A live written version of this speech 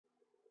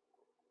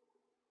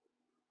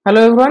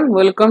Hello everyone,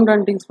 welcome to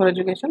Antiques for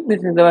Education.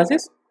 This is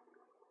DEBASHIS.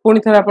 पुणी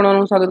थर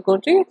आपण स्वागत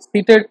करुच्ची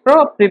CTET pro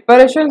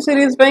preparation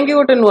series ପାଇଁ कि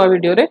गोटे नुआ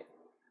वीडियो रे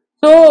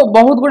सो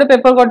बहुत गुडे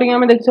पेपर कटिंग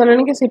आमे देख सारे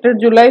कि CTET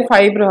जुलाई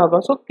 5 रे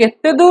हबो सो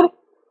केते दूर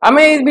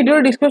आमे ए वीडियो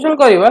डिस्कशन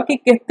करबा कि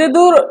केते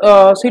दूर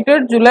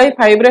CTET जुलाई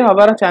 5 रे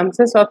हबार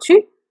चांसेस अछि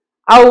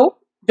आउ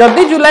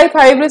जदी जुलाई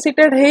 5 रे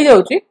CTET हे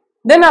जाउची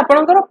देन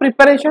आपनकर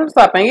प्रिपरेशन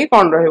सा ପାଇଁ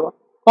कोन रहइबो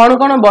कोन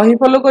कोन बही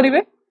फॉलो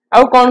करिवे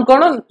आउ कोन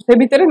कोन से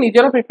भितरे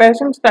निजर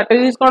प्रिपरेशन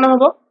स्ट्रेटजीज कोन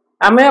हबो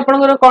आमे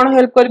आपनकर कोन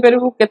हेल्प करि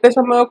परिबो केते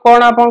समय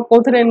कोन आपन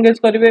कोथरे एंगेज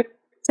करिवे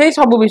सेही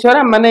सब विषय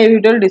रे माने ए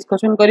वीडियो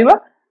डिस्कशन करबा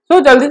सो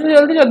जल्दी से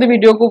जल्दी जदी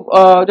वीडियो को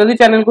जदी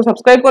चैनल को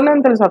सब्सक्राइब करना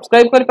त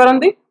सब्सक्राइब करि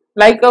परंती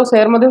लाइक और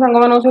शेयर मध्ये संग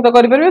मानक सहित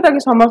करि परिबे ताकि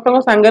समस्त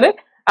को संगे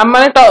हम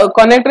माने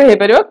कनेक्ट रे हे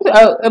परिबो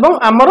एवं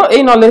हमरो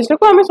ए नॉलेज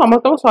को हम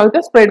समस्त को सहित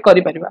स्प्रेड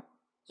करि परिबा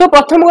सो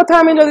प्रथम कथा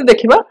हम जदी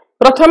देखिबा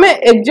प्रथमे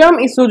एग्जाम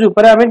इश्यूज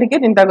ऊपर हम टिके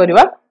चिंता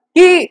करबा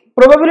कि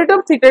probability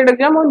of CTET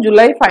exam on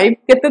July 5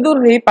 केते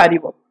दूर हे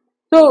पारिबो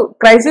तो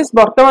क्राइसिस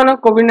वर्तमान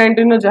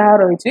कोविड-19 जहा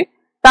रहिछि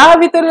ता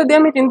भीतर यदि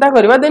हम चिंता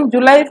करबा then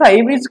July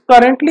 5 is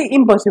currently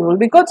impossible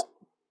because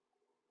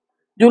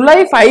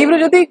जुलाई 5 रे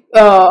जदी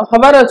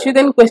हबार अछि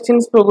देन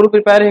क्वेश्चंस प्रोग्राम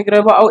प्रिपेयर हे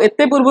करबा आ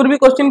एते पूर्व भी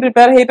क्वेश्चन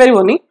प्रिपेयर हे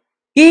परिबोनी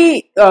कि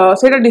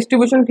सेटा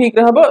डिस्ट्रीब्यूशन ठीक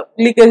रहबो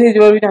लीकेज हे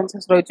जबर भी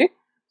चांसेस रहिछि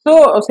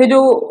सो से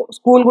जो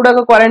स्कूल गुडा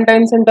को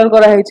क्वारंटाइन सेंटर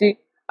करा हेछि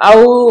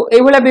आउ ए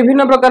भला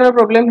विभिन्न प्रकार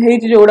प्रॉब्लम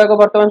हेछि जोडा को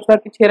वर्तमान सुधा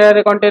कि छेरा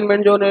रे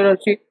कंटेनमेंट जोन रे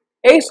अछि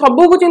ए सब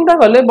को चिंता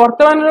करले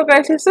वर्तमान रो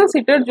क्राइसिस से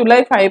सीटेट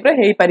जुलाई 5 रे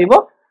हेई परिबो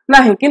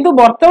नाही किंतु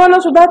वर्तमान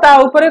सुधा ता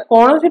ऊपर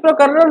कोनोसी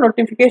प्रकार रो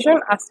नोटिफिकेशन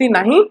आसी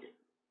नाही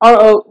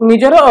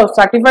निजर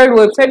सर्टिफाइड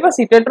वेबसाइट बा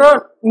सीटेट रो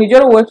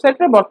निजर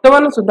वेबसाइट रे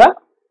वर्तमान सुधा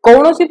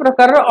कोनोसी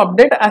प्रकार रो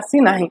अपडेट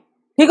आसी नाही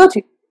ठीक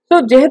अछि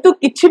तो जेहेतु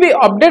किछि भी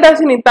अपडेट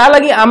आसीनी ता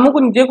लागि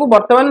हमकु निजे को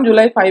वर्तमान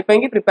जुलाई 5 पई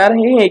कि प्रिपेयर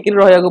हे कि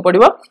रहया को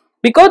पड़िबो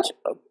बिकॉज़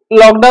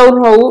लॉकडाउन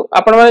हो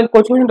आपण माने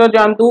कोचिंग सेंटर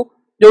जानतु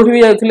जोठी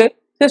भी जायथिले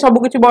से सब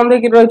किछि बंद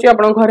हे रहिछि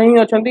आपण घरे ही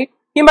अछंती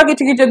किबा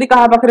किछि कि जदी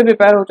कहा पाखरे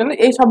प्रिपेयर होचन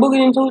ए सब कि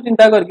जिंस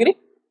चिंता करकरी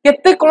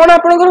केते कोन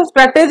आपनकर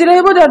स्ट्रेटजी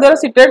रहबो जा द्वारा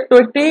सीटेट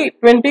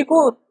 2020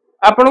 को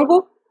आपनको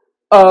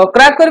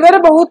क्रैक करबारे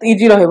बहुत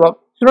इजी रहबो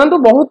सुनंतु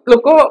बहुत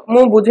लोक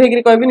मु बुझे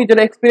कि कहबी निजर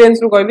एक्सपीरियंस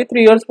रु कहबी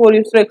 3 इयर्स 4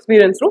 इयर्स रो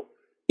एक्सपीरियंस रु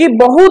कि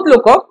बहुत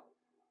लोक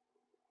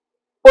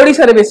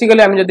ओडिसा रे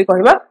बेसिकली हम जदी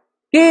कहबा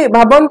कि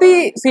भाबंती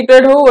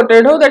सीटेट हो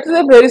ओटेट हो that is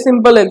a very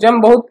simple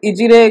exam बहुत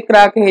इजी रे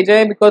क्रैक हे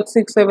जाए बिकॉज़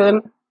 6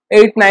 7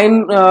 8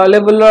 9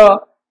 लेवल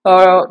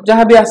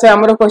जहां भी आसे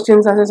हमरो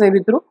क्वेश्चंस आसे से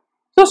भितरु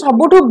तो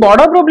सबुठु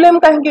बड़ प्रॉब्लम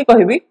काहे कि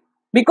कहबी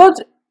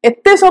बिकॉज़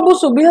एते सब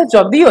सुविधा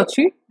जदी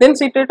अछि देन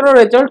सीटेट रो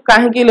रिजल्ट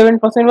काहे कि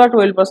 11% वा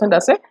 12%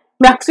 आसे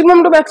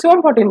मैक्सिमम टू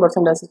मैक्सिमम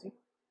 14% आसे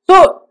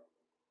सो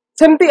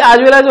सेमती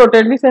आज वेला जो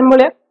ओटेट भी सेम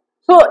भले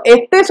सो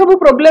एते सब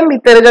प्रॉब्लम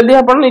भितर जदी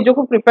आपण निजो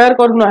को प्रिपेयर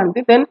करनु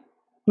आंती देन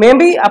मे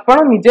बी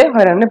आपण निजे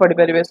हैरान पड़ी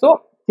परिबे सो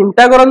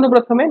चिंता करंतु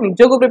प्रथमे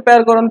निजे को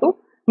प्रिपेयर करंतु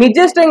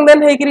निजे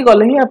स्ट्रेंथन हे कि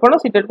गले ही आपण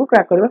सीटेट को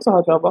क्रैक करबा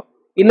सहज होबो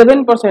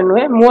 11%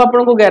 होए मु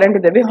आपण को गारंटी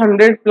देबी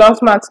 100 प्लस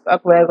मार्क्स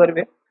अक्वायर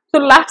करबे सो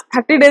लास्ट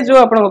 30 डेज जो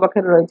आपण को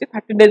पाखे रहिछि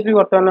 30 डेज भी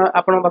वर्तमान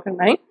आपण पाखे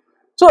नाही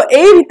सो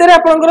एई भितर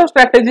आपण को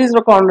स्ट्रेटजीज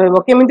रो कोन रहबो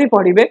केमिति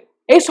पढिबे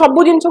ए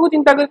सब जिंस को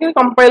चिंता करके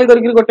कंपाइल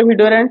करके गोटे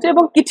वीडियो रे आनछे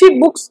एवं किछि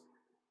बुक्स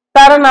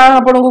तार ना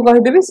आपण को कहि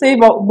देबी सेही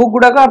बुक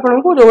गुडा को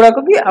आपण को जोडा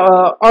को कि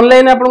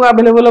ऑनलाइन आपण को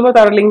अवेलेबल हो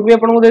तार लिंक भी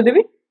आपण को दे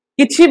देबी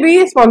किछि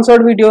भी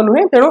स्पॉन्सर्ड वीडियो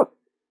नुहे तेनो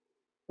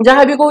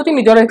जहां भी कहूची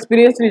निजर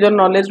एक्सपीरियंस निजर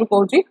नॉलेज रो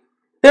कहूची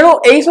तेनो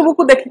एई सब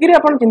को देखि कि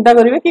आपण चिंता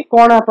करिवे कि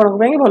कोन आपण को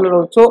ପାଇଁ भलो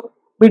रहो सो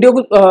वीडियो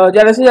को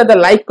ज्यादा से ज्यादा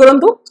लाइक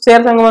करंतु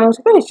शेयर संग मानक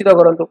से निश्चित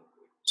करंतु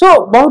सो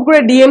बहुत गुडे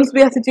डीएम्स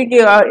भी आसी कि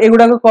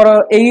एगुडा को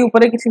कर एई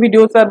ऊपर किछि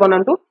वीडियो सर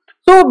बनांतु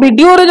सो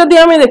वीडियो रे जदी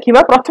हमें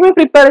देखिबा प्रथमे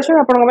प्रिपरेशन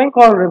आपण को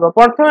कोन रहबो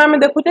प्रथमे हमें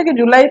देखुचे कि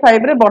जुलाई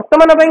 5 रे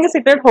वर्तमान ପାଇଁ कि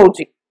सीटेट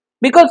होउची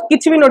बिकॉज़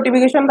किछि भी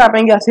नोटिफिकेशन ता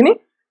ପାଇଁ कि आसीनी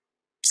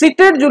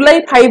सीटेट जुलाई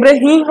 5 रे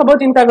ही हबो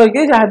चिंता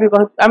करके जहां भी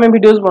हमें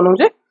वीडियोस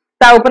बनाउचे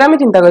ता ऊपर हमें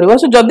चिंता करबो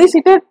सो जदी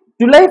सीटेट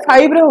जुलाई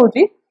 5 रे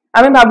होउची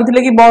हमें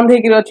भाबिथिले कि बंद हे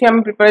कि अछि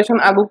हम प्रिपरेशन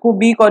आगु को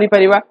भी करि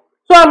परिबा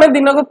सो हमें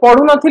दिन को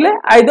पढु नथिले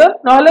आइदर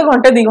नहले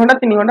घंटे 2 घंटा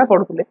 3 घंटा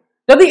पढुथिले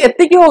जदी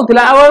एति कि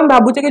होउथिला अब हम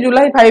भाबुचे कि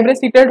जुलाई 5 रे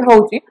सीटेट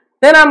होउची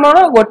देन हमर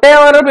गोटे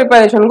आवर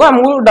प्रिपरेशन को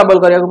हमहु डबल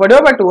करिया को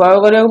पड़िबो बा 2 आवर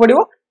करिया को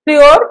पड़िबो 3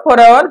 और 4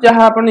 आवर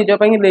जहां आपण निज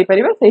ପାଇଁ देई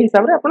परिबे सेही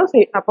हिसाब रे आपण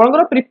से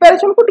आपनकर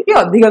प्रिपरेशन को टिके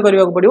अधिक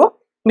करिया को पड़िबो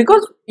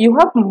because you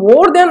have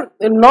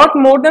not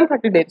more than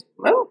 30 days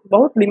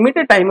बहुत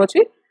लिमिटेड टाइम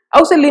अछि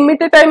आ से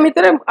लिमिटेड टाइम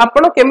भितर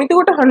आपण केमिति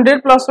गोटे 100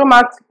 प्लस रो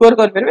मार्क्स स्कोर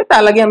कर परबे ता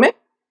लागि हमें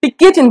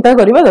टिके चिंता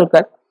करबा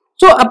दरकार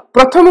सो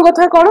प्रथम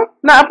कथा कोन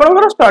ना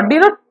आपनकर स्टडी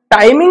रो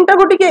टाइमिंग ता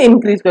को टिके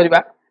इंक्रीज करबा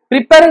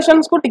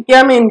प्रिपरेशंस को टिके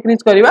हमें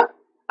इंक्रीज करबा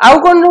आउ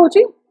कोन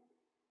रहउची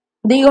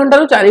 2 घंटा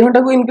रु 4 घंटा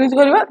को इंक्रीज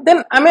करबा देन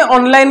हमें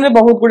ऑनलाइन रे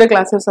बहुत गुडे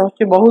क्लासेस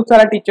आछी बहुत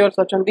सारा टीचर्स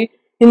अछंती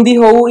हिंदी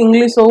हो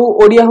इंग्लिश हो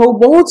ओडिया हो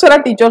बहुत सारा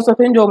टीचर्स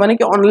अछन जो माने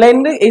कि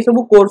ऑनलाइन रे ए सब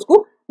कोर्स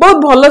को बहुत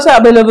भलो से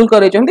अवेलेबल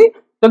करैचंती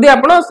जदि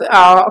आपण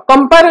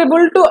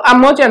comparable to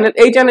Amo channel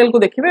A channel को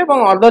देखिबे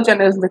एवं अदर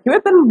चैनल्स देखिबे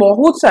देन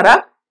बहुत सारा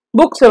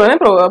बुक्स माने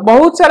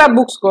बहुत सारा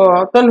बुक्स को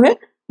तो नुहे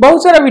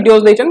बहुत सारा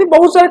वीडियोस देचंती,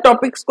 बहुत सारा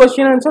टॉपिक्स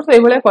क्वेश्चन आंसर से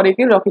भले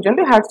करिकि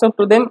रखिचंती. Hats off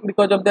to them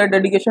because of their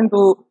dedication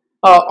to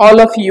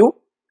all of you.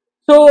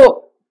 सो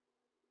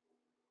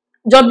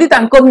जदि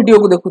तांको वीडियो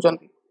को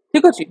देखुचंती,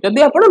 ठीक अछि,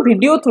 जदि आपण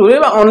वीडियो थ्रू रे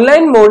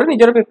ऑनलाइन मोड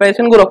निजर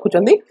प्रिपरेशन को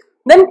रखुचंती,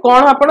 देन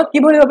कोन आपण कि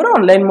भली भाबरे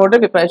ऑनलाइन मोड रे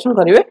प्रिपरेशन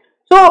करिवे.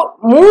 सो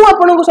मु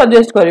आपण को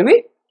सजेस्ट करबी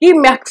कि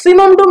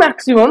maximum to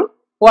maximum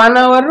 1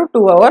 our to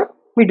 2 our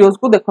videos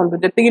को देखंतु.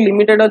 जति कि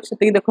लिमिटेड अछि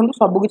सेति देखंतु,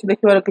 सब किछि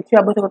देखिबार किछि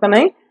आवश्यकता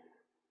नाही.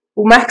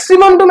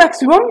 Maximum to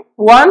maximum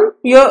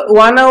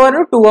 1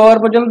 our 2 our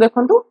पर्यंत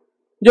देखंतु.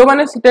 जो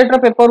माने सीटेट रो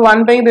पेपर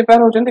 1 पे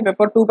प्रिपेयर होचंती,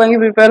 पेपर 2 पे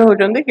प्रिपेयर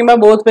होचंती किबा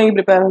बोथ पे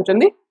प्रिपेयर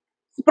होचंती,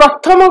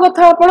 प्रथम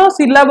कथा आपण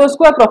सिलेबस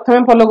को प्रथमे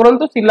फॉलो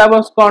करंतु.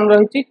 सिलेबस कोन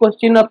रहिछि,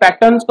 क्वेश्चन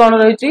पैटर्न्स कोन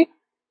रहिछि,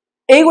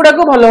 एई गुडा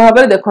को भलो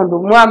भाबरे देखंतु.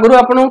 मु आगरु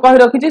आपन को कहि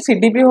रखिछि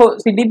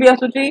CDP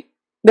आसुछि,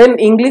 then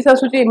English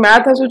आसुछि,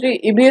 math आसुछि,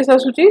 EVS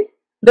आसुछि,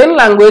 then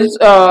language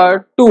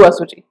 2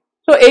 आसुछि.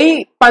 सो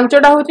एई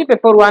पांचटा होछि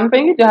पेपर 1 पे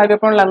जहा भी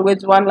आपण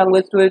लैंग्वेज 1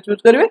 लैंग्वेज 2 चूज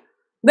करिवे.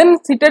 देन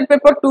सीटेट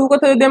पेपर 2 को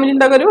यदि हम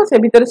चिंता करबो से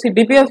भीतर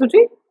CDP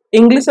आसुछि,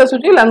 English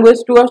आसुछि,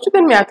 language 2 आसुछि,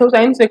 then math और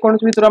साइंस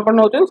अकाउंट्स भीतर आपण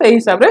होचन सही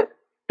हिसाब रे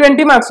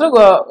 20 मार्क्स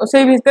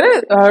से भीतर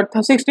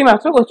 60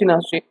 मार्क्स क्वेश्चन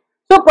आसुछि.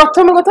 तो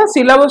प्रथम कथा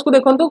सिलेबस को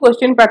देखंतु,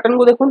 क्वेश्चन पैटर्न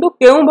को देखंतु,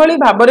 केउ भली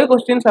भाबरे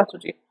क्वेश्चंस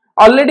आसुछि.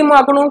 ऑलरेडी मु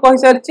आपन को कहि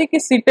सारिछि कि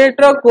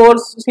सीटेट रो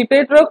कोर्स,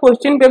 सीटेट रो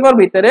क्वेश्चन पेपर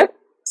भीतर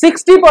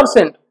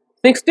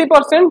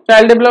 60%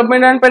 चाइल्ड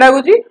डेवलपमेंट एंड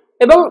पेडागोजी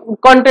एवं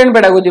कंटेंट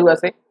पेडागोजी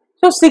आसे.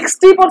 सो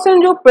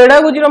 60% जो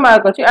पेडागोजी रो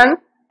मार्क अछि एंड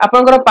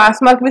आपनकर पास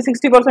मार्क भी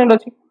 60%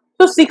 अछि.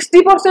 तो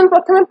 60%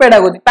 प्रथमे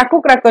पेडागोजी ताको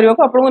क्रैक करियो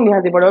को आपन को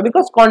निहाती पड़ो,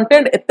 बिकॉज़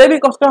कंटेंट एते भी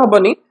कष्ट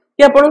हबनी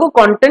कि आपन को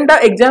कंटेंट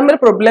एग्जाम रे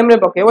प्रॉब्लम रे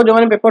पकेबो. जो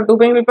माने पेपर 2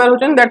 पे prepare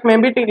होचन that may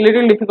be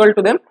little difficult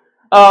to them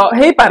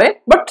हे पारे,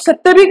 बट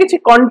सेते भी किछि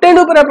कंटेंट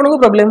ऊपर आपन को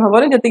प्रॉब्लम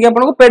हबनी जति कि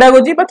आपन को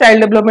पेडागोजी बा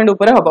चाइल्ड डेवलपमेंट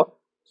ऊपर हबो.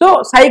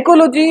 सो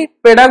साइकोलॉजी,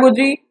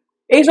 पेडागोजी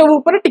एई सब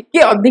ऊपर टिके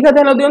अधिक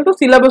ध्यान दियंतु.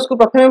 सिलेबस को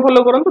प्रथमे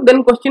फॉलो करंतु,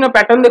 देन क्वेश्चन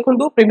पैटर्न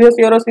देखंतु, प्रीवियस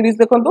ईयर सीरीज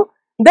देखंतु,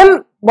 देन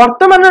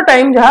वर्तमान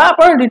टाइम जहा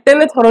आपन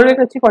डिटेल थरोली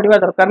किछि पढिबा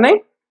दरकार नै.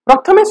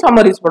 प्रथमे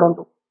समरीज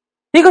पढंतु,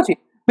 ठीक अछि.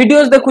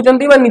 वीडियोस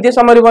देखुचंती बा निजे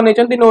समरी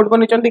बनेचंती, नोट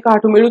बनेचंती,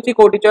 काठू मिलुची,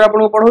 को टीचर आपन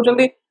को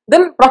पढौचंती,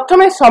 देन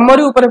प्रथमे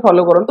समरी ऊपर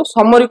फॉलो करंतु.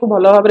 समरी को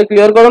भलो भाबरे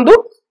क्लियर करंतु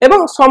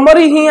एवं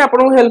समरी ही आपन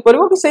को हेल्प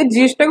करबो कि से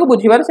जिस्ट को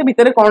बुझिबार से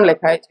भितरे कोन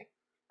लेखा है.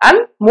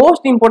 And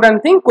most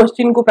important thing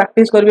question को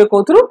प्रैक्टिस करबे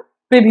कोथरु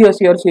प्रीवियस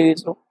ईयर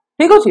सीरीज रो,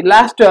 ठीक अछि.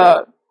 लास्ट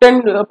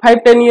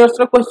 5-10 इयर्स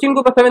रो क्वेश्चन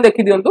को प्रथमे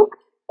देखि दियंतु.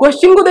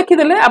 क्वेश्चन को देखि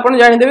देले आपन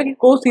जानि देबे कि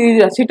को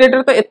सीरीज सीटेट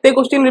रे तो एते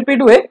क्वेश्चन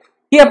रिपीट हुए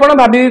कि आपन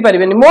भाबी भी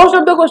परिबेनी. Most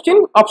of the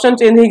question option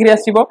change हेकरि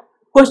आसीबो,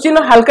 question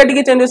हल्का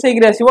टिके चेंजेस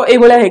हेकरि आसीबो, एई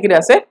भलिया हेकरि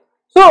आसे.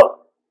 सो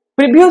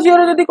प्रीवियस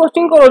ईयर जदी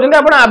क्वेश्चन करोजंती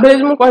आपन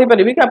एवरेज मु कहि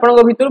परिबी कि आपन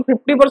को भीतर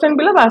 50%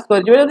 पिला पास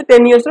कर जिवे जदी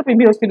 10 इयर्स रो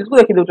प्रीवियस सीरीज को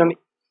देखि दोचंती.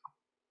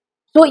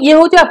 सो ये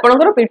होची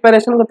आपनकर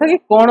प्रिपरेशन कथा कि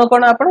कोन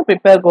कोन आपन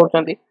प्रिपेयर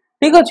करचंती,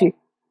 ठीक अछि.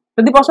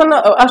 यदि पसंद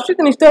आछी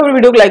तो निश्चित भाबरे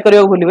वीडियो को लाइक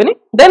करियो भूलिबेनी.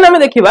 देन हमें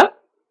देखिबा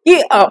कि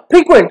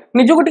फ्रीक्वेंट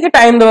निजो को टिके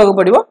टाइम देबा को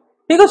पड़िबो,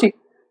 ठीक अछि.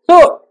 सो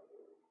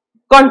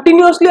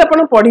कंटीन्यूअसली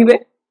आपन पढिबे,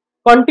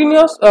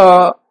 कंटीन्यूअस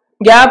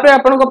गैप रे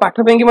आपन को पाठ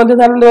पे की मध्ये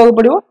ध्यान देबा को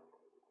पड़िबो.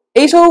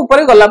 एई सब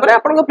ऊपर गला पर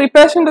आपन को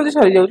प्रिपरेशन जदी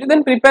सरी जाउची,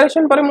 देन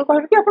प्रिपरेशन पर मु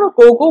कहबी कि आपन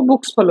को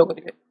बुक्स फॉलो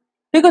करिवे,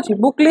 ठीक अछि.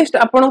 बुक लिस्ट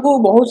आपन को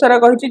बहुत सारा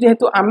कहिची,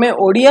 जेहेतु आमे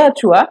ओडिया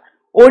छुआ,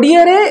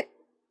 ओडिया रे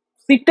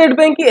सीटेट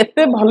पे की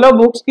एते भलो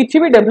बुक्स किछि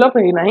भी डेवलप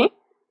हेई नाही.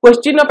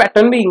 क्वेश्चन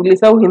पैटर्न भी इंग्लिश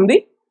और हिंदी.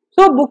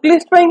 सो बुक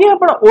लिस्ट पे कि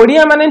आपण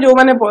ओडिया माने जो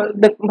माने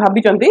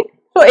भाबी चंती,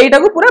 सो एटा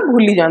को पूरा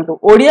भूली जानतु.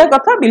 ओडिया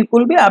कथा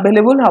बिल्कुल भी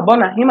अवेलेबल हबो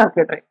नाही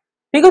मार्केट रे,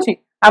 ठीक अछि.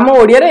 हम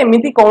ओडिया रे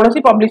एमिति कोनोसी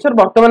पब्लिशर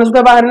वर्तमान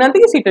सुधा बाहर नांती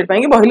कि सीटेट पे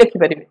कि बही लिखि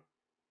परिबे,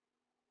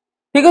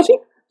 ठीक अछि.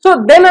 सो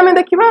देन हमें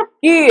देखिबा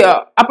कि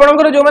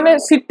आपनकर जो माने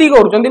सीटी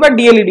करूचंती बा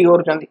डीएलईडी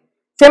करूचंती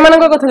से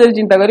मानक कथा जदी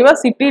चिंता करिबा,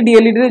 सीटी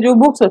डीएलईडी रे जो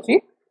बुक्स अछि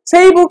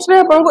सेही बुक्स रे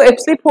आपन को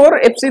FC4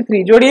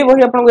 FC3 जोड़िए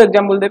बही आपन को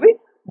एग्जांपल देबी.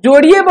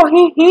 जोड़िए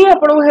बही ही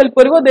आपन को हेल्प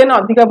करिवो, देन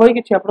अधिका बही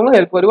किछि आपन को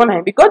हेल्प करिवो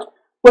नाही. बिकॉज़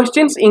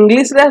क्वेश्चंस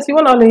इंग्लिश रे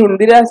आसीबो न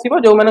हिंदी रे आसीबो.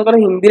 जो मानकर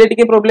हिंदी रे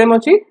टिके प्रॉब्लम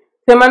अछि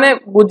से माने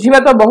बुझिबा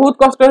तो बहुत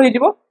कष्ट होई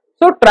जिवो.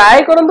 सो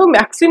ट्राई करंतु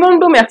मैक्सिमम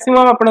टू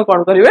मैक्सिमम आपन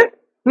कोन करिवे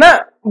ना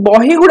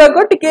बही गुडा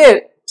को टिके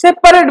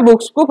सेपरेट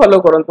बुक्स को फॉलो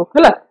करंतु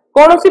हला.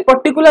 कोनोसी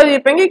पर्टिकुलर ये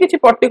पेंगे किछि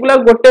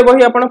पर्टिकुलर गोटे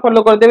बही आपन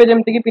फॉलो कर देबे.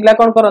 जेमति कि पिला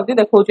कोन करंती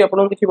देखौची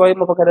आपन किछि बही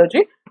मो पखरे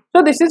अछि.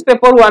 सो दिस इज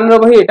पेपर 1 रो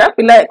बही. एटा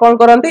पिला कोन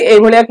करंती एई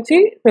भलिया किछि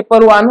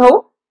पेपर 1 हो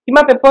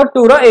किमा पेपर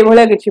 2 रो एई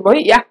भलिया किछि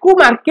बही याकू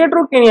मार्केट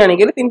रो किनि आनी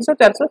गेली 300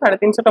 400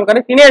 350 टंका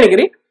रे किनि आनी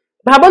गेली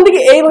भाबंती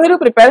कि एई बही रो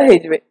prepare hey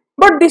जिवे.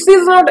 But this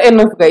is not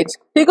enough guys,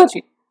 ठीक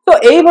अछि. तो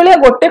एई भलिया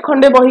गोटे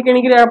खंडे बही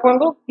किनि कि आपन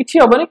को किछि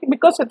हबनी,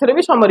 बिकॉज़ सेथरे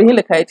भी समरी ही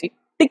लिखा आछि.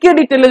 टिके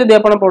डिटेल जदी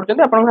आपन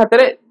पढुचंती आपन हाथ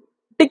रे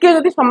टिके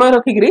जदी समय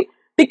रखिकरी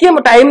टिके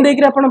टाइम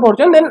देकरी आपन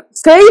पढुचन, देन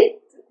सेही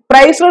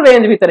प्राइस रो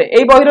रेंज भितरे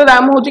एई बही रो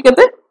दाम होची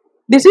केते,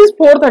 दिस इज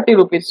 430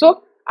 रुपीस. सो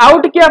आउ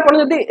टिके आपन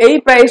जदी एई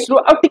प्राइस रो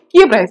आउ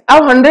टिके प्राइस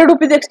आउ 100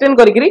 रुपीस एक्सटेंड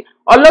करिकरी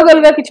अलग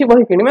अलग किछि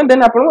बही किनिमे,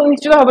 देन आपन को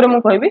निश्चित भाबरे मु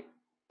कहबी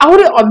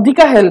आहुरी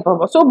अधिका हेल्प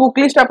हो. सो बुक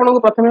लिस्ट आपन को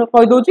प्रथमे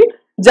कहि दोची,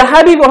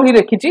 जहा भी बही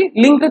रखिची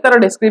लिंक तार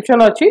डिस्क्रिप्शन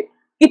अछि,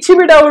 किछि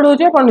भी डाउट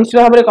होचे आपण निश्चित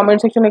भाव में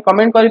कमेंट सेक्शन में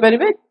कमेंट करि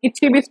परिबे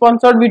किछि भी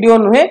स्पॉन्सर्ड वीडियो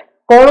नुहे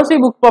कौन सी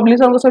बुक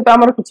पब्लिशर सहित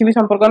आमर किछि भी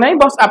संपर्क नाही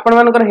बस आपण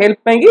मानकर हेल्प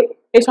पैकी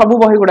ए सब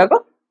बही गुडा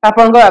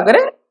आपण आगे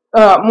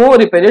मु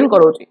रिप्रेजेंट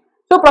करोची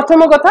तो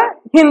प्रथम कथा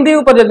हिंदी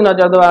ऊपर जदि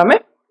नजर दवा आमे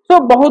तो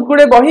बहुत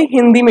गुडे बही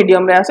हिंदी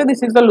मीडियम रे आसे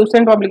this is the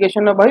Lucent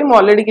publication बही मु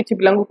ऑलरेडी किछि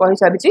पिलां को कहि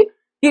सारिछि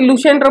कि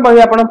लुसेंट रो बही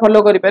आपण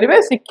फॉलो करि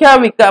परिबे शिक्षा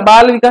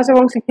बाल विकास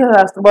एवं शिक्षा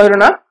शास्त्र बही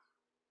ना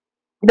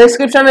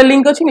डिस्क्रिप्शन में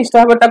लिंक अछि निश्चित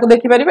भाव ताको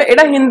देखि परिबे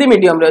एटा हिंदी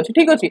मीडियम रे अछि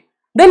ठीक अछि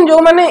देन जो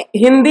माने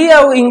हिंदी आ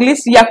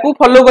इंग्लिश याकू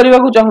फॉलो करबा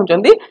को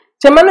चाहउचंदी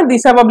से माने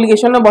दिशा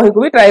पब्लिकेशन बही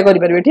को भी ट्राई करि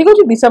परिबे ठीक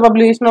अछि दिशा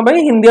पब्लिकेशन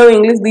बही हिंदी और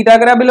इंग्लिश दीटा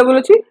अगर अवेलेबल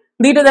अछि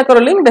दीटा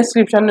जाकर लिंक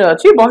डिस्क्रिप्शन में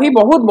अछि बही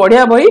बहुत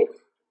बढ़िया बही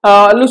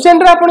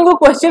लुसेंट रे आपन को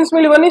क्वेश्चंस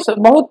मिलबनी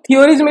बहुत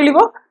थ्योरीज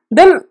मिलिबो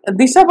देन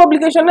दिशा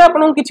पब्लिकेशन में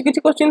आपन किछि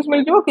किछि क्वेश्चंस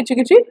मिल जिवो किछि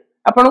किछि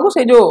आपन को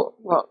से जो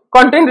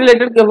कंटेंट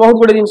रिलेटेड बहुत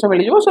गुडे जिंस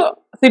मिल जिवो सो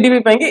सीडीपी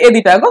पई के ए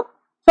दीटा को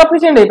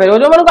सफिशिएंट हे परिबो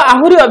जो मन को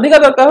आहुरी अधिक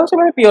दरकार हो से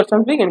माने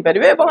पियरसन भी गिन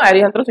परिबे एवं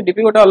आर्यहंत्र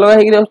सीडीपी गोटे अलग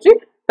हेगी रहउची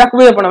ताकू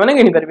भी आपन माने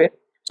गिन परिबे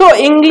सो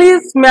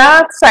इंग्लिश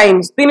मैथ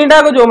साइंस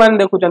तीनटा को जो माने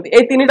देखुचंती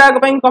ए तीनटा को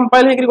पई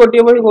कंपाइल हेकरी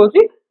गोटे बही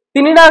होउची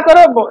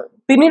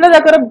तीनटा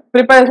जाकर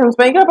प्रिपरेशंस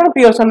पई के आपन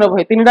पियरसन रो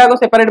बही तीनटा को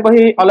सेपरेट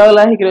बही अलग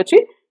अलग हेकरी अछि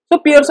सो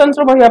पियरसन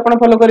रो बही आपन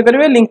फॉलो करि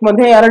परिबे लिंक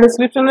मध्ये यार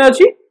डिस्क्रिप्शन में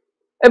अछि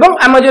एवं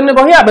Amazon ने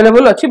बही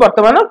अवेलेबल अछि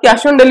वर्तमान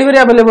कैश ऑन डिलीवरी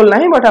अवेलेबल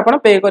नाही बट आपन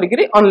पे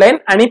करिकरी ऑनलाइन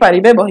आनी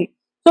पारिबे बही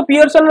सो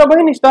पियरसन रो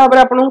बही निश्चित भाव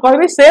आपन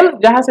कहबी सेम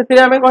जहां सेति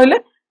हमें कहले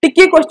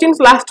टिके क्वेश्चंस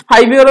लास्ट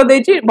 5 ईयर रो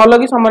देछि भलो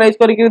की समराइज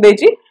करिकरी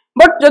देछि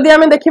बट जदि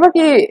हमें देखिबा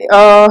कि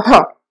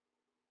हां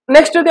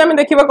नेक्स्ट जदि हमें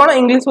देखिबा कोन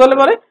इंग्लिश वाले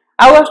बारे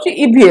आउ आछि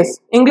ईवीएस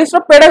इंग्लिश रो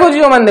पेडागोजी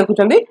जो मान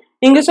देखुचंदी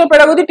इंग्लिश रो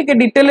पेडागोजी टिके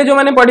डिटेल जो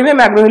माने पढिबे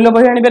मैग्रो हिल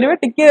बही आनी परिबे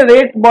टिके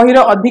रेट बही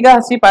रो अधिका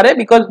आसी पारे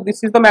because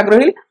this is the मैग्रो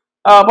hill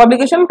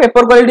publication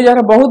paper quality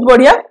जरा बहुत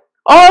बढ़िया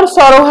और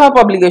सरोहा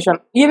पब्लिकेशन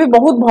ये भी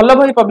बहुत भलो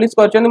बही पब्लिश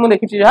करचंदी मु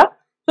देखिछि जा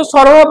तो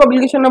सरोहा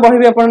पब्लिकेशन बही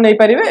भी आपण नै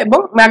परिबे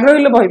एवं मैग्रो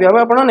हिल बही भी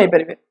आपण नै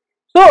परिबे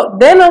सो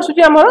देन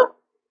आसुची हमर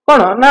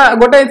कोन ना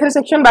गोटे एथरे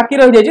सेक्शन बाकी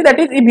रह जायछि दैट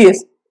इज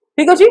ईवीएस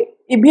ठीक अछि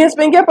ईवीएस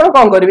पे कि आपण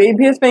कोन करबे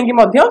ईवीएस पे कि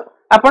मध्य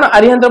आपण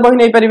आर्यहंत्र बही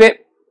नै परिबे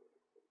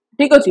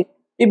ठीक अछि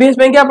ईवीएस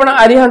पे कि आपण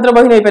आर्यहंत्र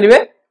बही नै परिबे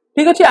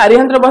ठीक अछि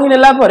आर्यहंत्र बही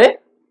नेला परे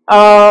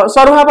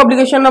सरोहा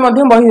पब्लिकेशन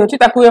मध्य बही अछि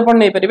ताकू आपण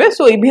नै परिबे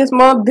सो ईवीएस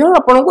मध्य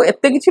आपण को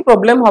एते किछि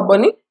प्रॉब्लम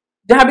हबनी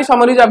जहां भी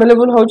समरीज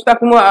अवेलेबल होउछ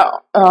ताकू मो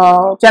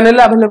चैनल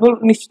अवेलेबल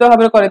निश्चित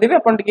भाबरे करे देबे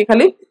आपण टिके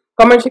खाली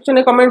कमेंट सेक्शन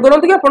में कमेंट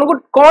करंतु कि आपण को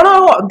कोन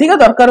अधिक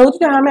दरकार होउछ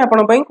जहां हमें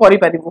आपण पई करि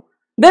पारिबो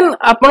देन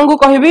आपण को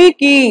कहबी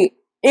कि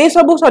ए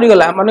सब सरी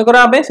गला माने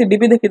करा हमें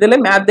सीडीपी देखि देले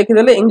मैथ देखि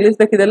देले इंग्लिश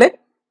देखि देले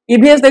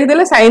ईवीएस देखि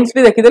देले साइंस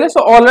भी देखि देले सो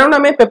ऑल राउंड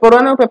हमें पेपर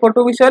 1 और पेपर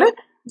 2 विषय रे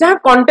जहां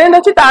कंटेंट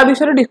अछि ता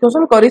विषय रे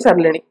डिस्कशन करि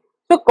सारलेनी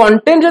तो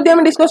कंटेंट जदि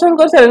हम डिस्कशन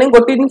कर सारलेनी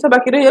गोटी दिन से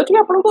बाकी रहि जाउछि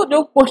आपण को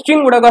जो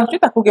क्वेश्चन गुडा आछि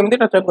ताकू केमति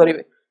टच अप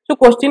करिवे सो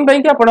क्वेश्चन पई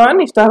कि आपण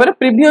निश्चित भाबरे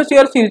प्रीवियस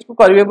ईयर सीरीज को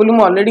करिवे बोली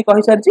म ऑलरेडी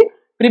कहि सारछि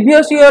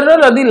प्रीवियस ईयर रो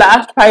यदि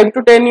last 5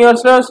 to 10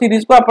 years row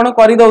series को आपण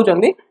करि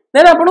दउचंदी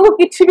देन आपण को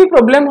किछि भी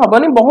प्रॉब्लम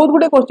हबनी बहुत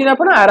गुडे क्वेश्चन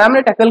आपण आराम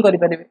रे टैकल करि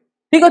परिबे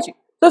ठीक अछि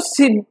तो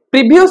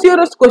प्रीवियस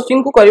ईयर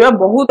क्वेश्चन को करबा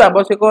बहुत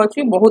आवश्यक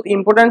अछि बहुत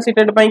इंपोर्टेंट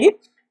सीटेट पई कि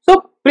सो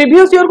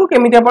प्रीवियस ईयर को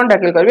केमिति आपण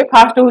टैकल करबे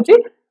फास्ट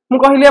होछि मु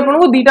कहली आपण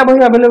को दीटा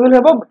बही अवेलेबल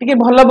हेबो टिके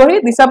भलो बही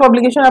दिशा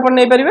पब्लिकेशन आपण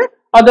नै परिबे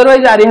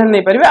अदरवाइज आर्यहंत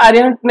नै परिबे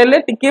आर्यहंत नेले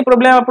टिके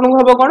प्रॉब्लम आपण को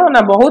हबो कोन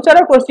ना बहुत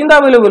सारा क्वेश्चन तो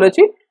अवेलेबल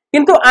अछि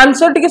किंतु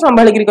आंसर टिके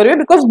संभाली करी करबे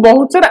बिकॉज़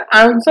बहुत सारा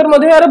आंसर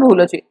मध्ये यार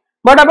भूल अछि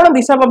बट आपण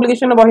दिशा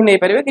पब्लिकेशन बही नै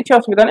परिबे किछि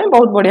असुविधा नै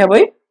बहुत बढ़िया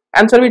बही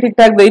आंसर भी ठीक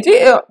ठाक देछि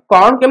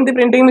कोन केमति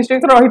प्रिंटिंग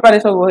मिस्टेक रही पारे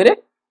सब बही रे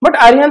बट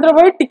आर्यहंत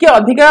बही टिके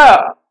अधिका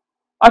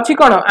अछि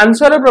कोन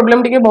आंसर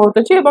प्रॉब्लम टिके बहुत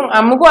अछि एवं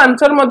हमको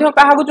आंसर मध्ये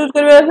काहा को चूज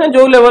करबे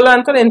जो लेवल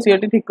आंसर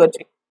एनसीईआरटी ठीक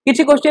करछि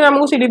किछि क्वेश्चन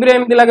हमको सीडीपी रे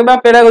एमति लागे बा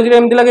पेडागोजी रे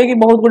एमति लागे कि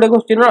बहुत गुडे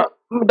क्वेश्चन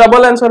रो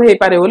डबल आंसर हे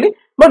पारे बोली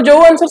बट जो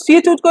आंसर सी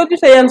चूज करछि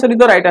सही answer is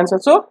the right answer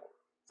so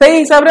सही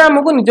हिसाब रे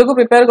हमको निज को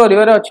प्रिपेयर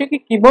करिवार अछि कि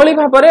किबोली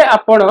भाबरे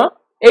आपण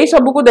एई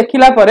सब को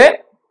देखिला परे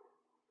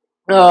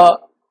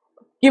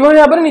किबोली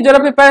भाबरे निजर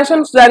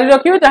प्रिपरेशन जारी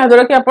रखिबे जहा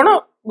द्वारा कि आपण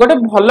गोटे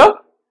भलो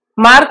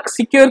मार्क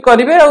सिक्योर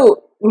करिवे आ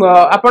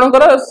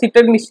आपणकर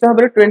सीटेट निश्चित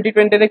भाबरे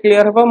 2020 रे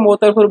क्लियर होबो मो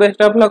तरफ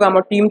बेस्ट ऑफ लक हम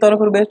टीम तरफ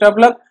बेस्ट ऑफ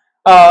लक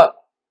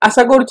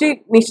आशा करूची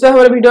निश्चित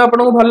भाबरे वीडियो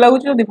आपन को भल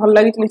लागुची यदि भल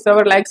लागि निश्चित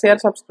भाबरे लाइक शेयर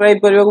सब्सक्राइब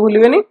करबा को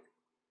भूलिबेनी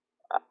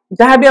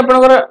जहां भी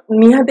आपनकर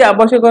निहाती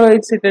आवश्यक रही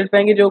सीटेट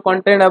पे कि जो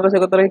कंटेंट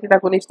आवश्यकता रही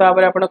ताको निश्चित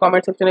भाबरे आपन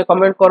कमेंट सेक्शन में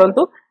कमेंट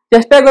करंतु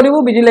चेष्टा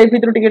करिवु बिजी लाइफ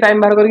भीतर टिके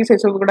टाइम बाहर करके से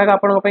सब गुडा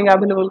आपन पे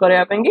अवेलेबल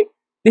करया पे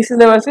this is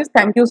Debashish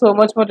thank you so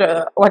much for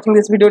watching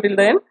this video till the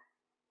end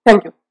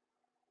thank you